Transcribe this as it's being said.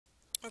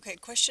Okay,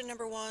 question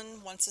number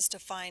 1 wants us to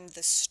find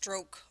the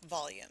stroke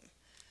volume.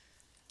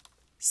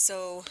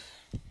 So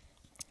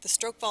the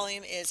stroke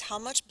volume is how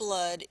much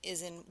blood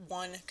is in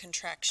one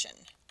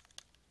contraction.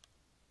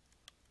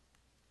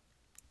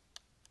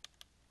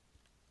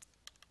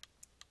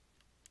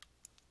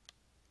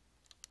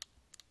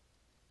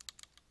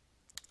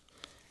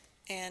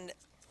 And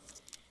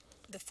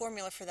the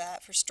formula for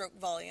that, for stroke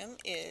volume,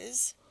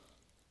 is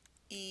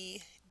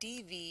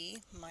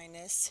EdV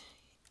minus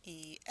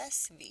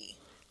ESV.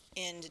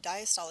 End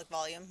diastolic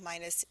volume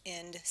minus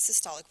end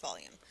systolic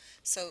volume.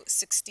 So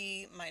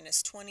 60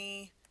 minus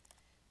 20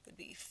 would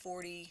be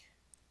 40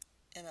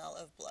 ml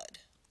of blood.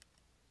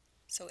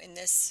 So in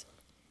this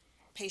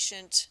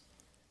patient,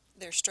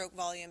 their stroke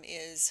volume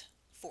is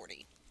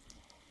 40.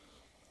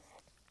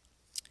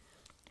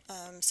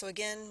 So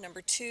again,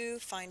 number 2,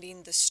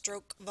 finding the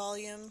stroke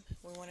volume.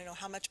 We want to know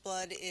how much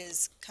blood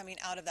is coming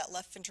out of that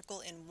left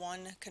ventricle in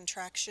one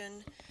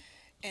contraction.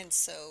 And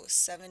so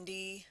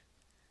 70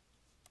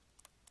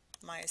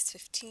 minus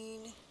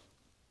 15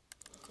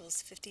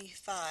 equals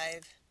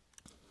 55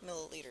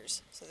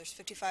 milliliters. So there's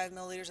 55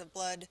 milliliters of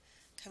blood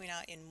coming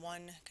out in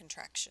one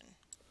contraction.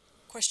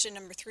 Question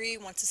number 3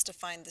 wants us to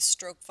find the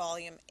stroke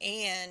volume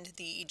and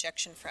the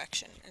ejection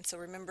fraction. And so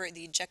remember,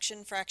 the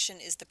ejection fraction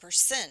is the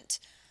percent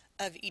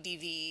of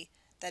EdV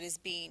that is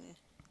being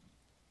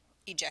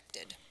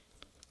ejected.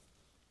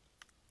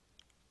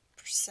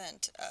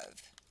 Percent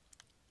of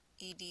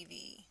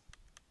EdV.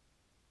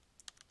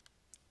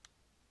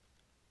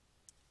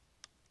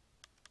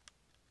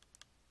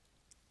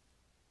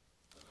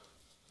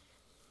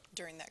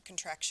 During that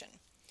contraction.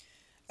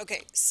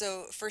 Okay,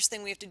 so first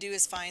thing we have to do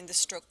is find the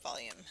stroke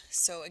volume.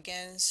 So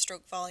again,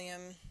 stroke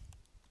volume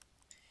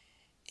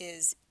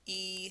is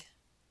EdV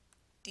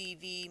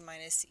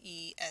minus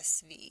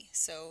ESV.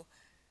 So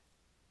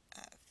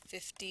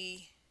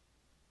 50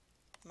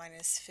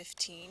 minus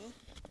 15,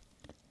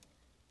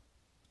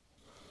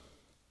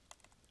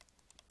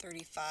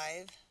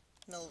 35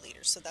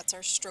 milliliters. So that's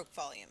our stroke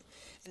volume.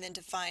 And then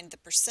to find the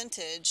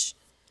percentage,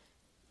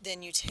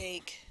 then you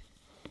take,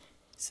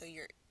 so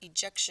your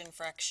ejection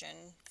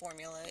fraction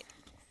formula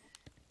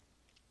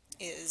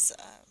is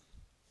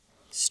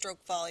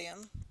stroke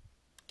volume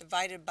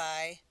divided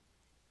by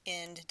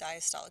end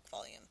diastolic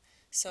volume.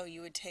 So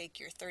you would take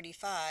your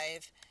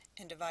 35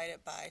 and divide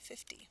it by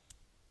 50.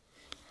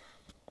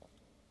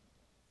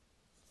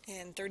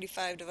 And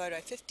 35 divided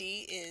by 50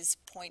 is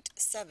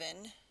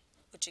 0.7,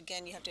 which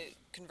again you have to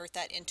convert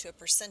that into a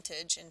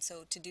percentage, and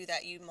so to do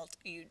that you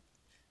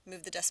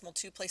move the decimal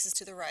 2 places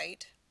to the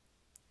right,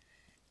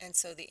 and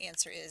so the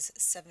answer is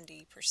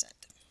 70%.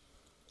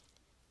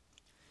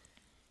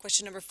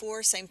 Question number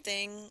 4, same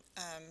thing.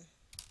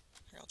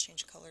 Here, I'll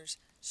change colors.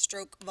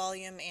 Stroke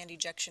volume and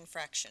ejection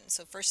fraction.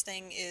 So first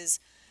thing is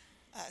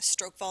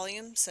stroke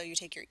volume. So you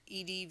take your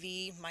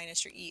EdV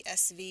minus your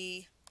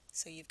ESV.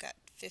 So you've got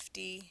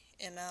 50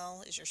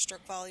 ml is your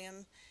stroke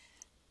volume.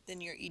 Then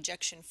your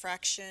ejection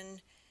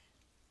fraction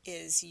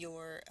is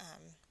your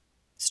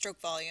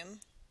stroke volume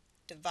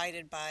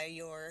divided by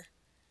your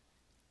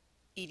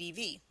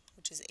EdV,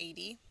 which is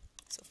 80.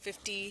 So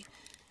 50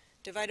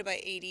 divided by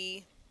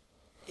 80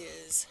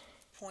 is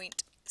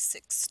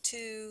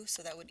 0.62,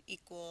 so that would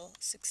equal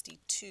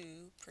 62%.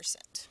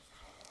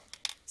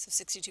 So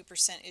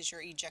 62% is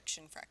your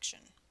ejection fraction.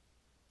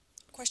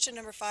 Question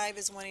number 5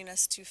 is wanting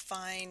us to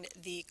find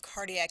the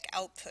cardiac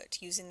output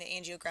using the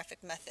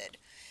angiographic method.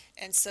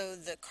 And so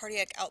the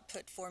cardiac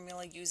output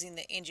formula using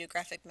the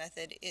angiographic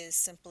method is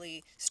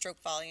simply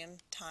stroke volume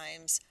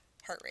times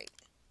heart rate.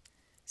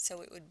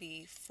 So it would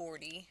be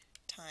 40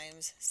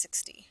 times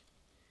 60,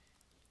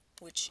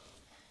 which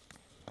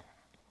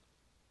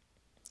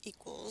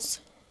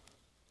equals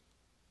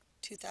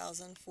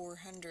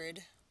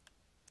 2,400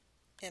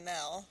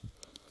 ml.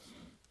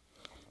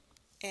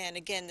 And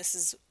again, this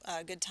is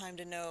a good time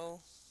to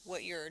know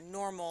what your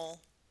normal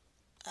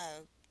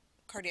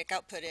cardiac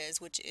output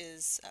is, which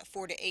is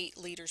 4 to 8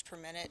 liters per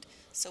minute.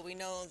 So we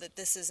know that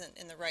this isn't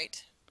in the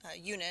right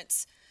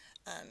units.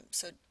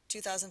 So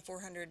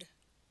 2,400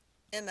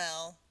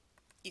 ml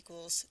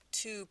equals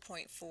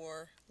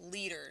 2.4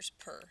 liters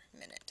per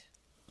minute.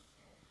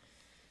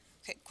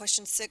 Okay,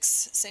 question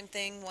 6, same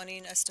thing,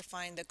 wanting us to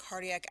find the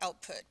cardiac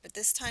output, but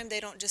this time they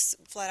don't just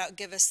flat out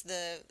give us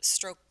the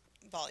stroke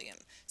volume,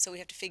 so we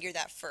have to figure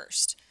that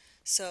first.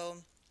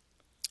 So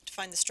to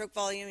find the stroke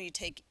volume, you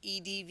take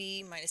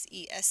EdV minus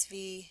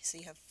ESV, so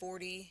you have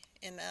 40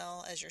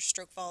 ml as your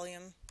stroke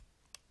volume.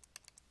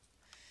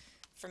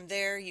 From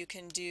there you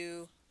can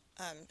do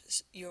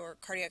your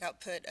cardiac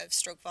output of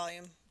stroke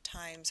volume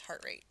times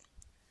heart rate.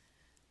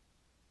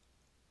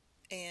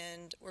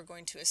 And we're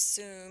going to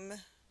assume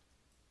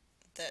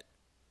that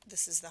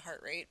this is the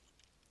heart rate.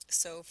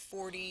 So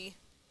 40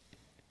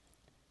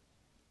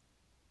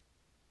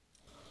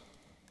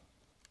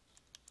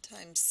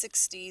 times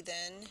 60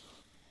 then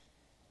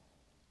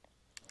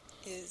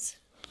is,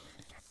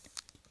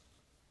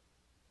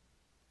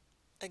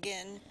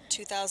 again,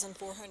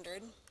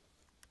 2,400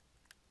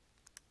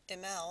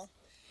 ml,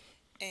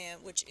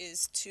 and which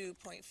is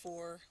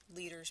 2.4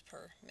 liters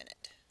per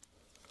minute.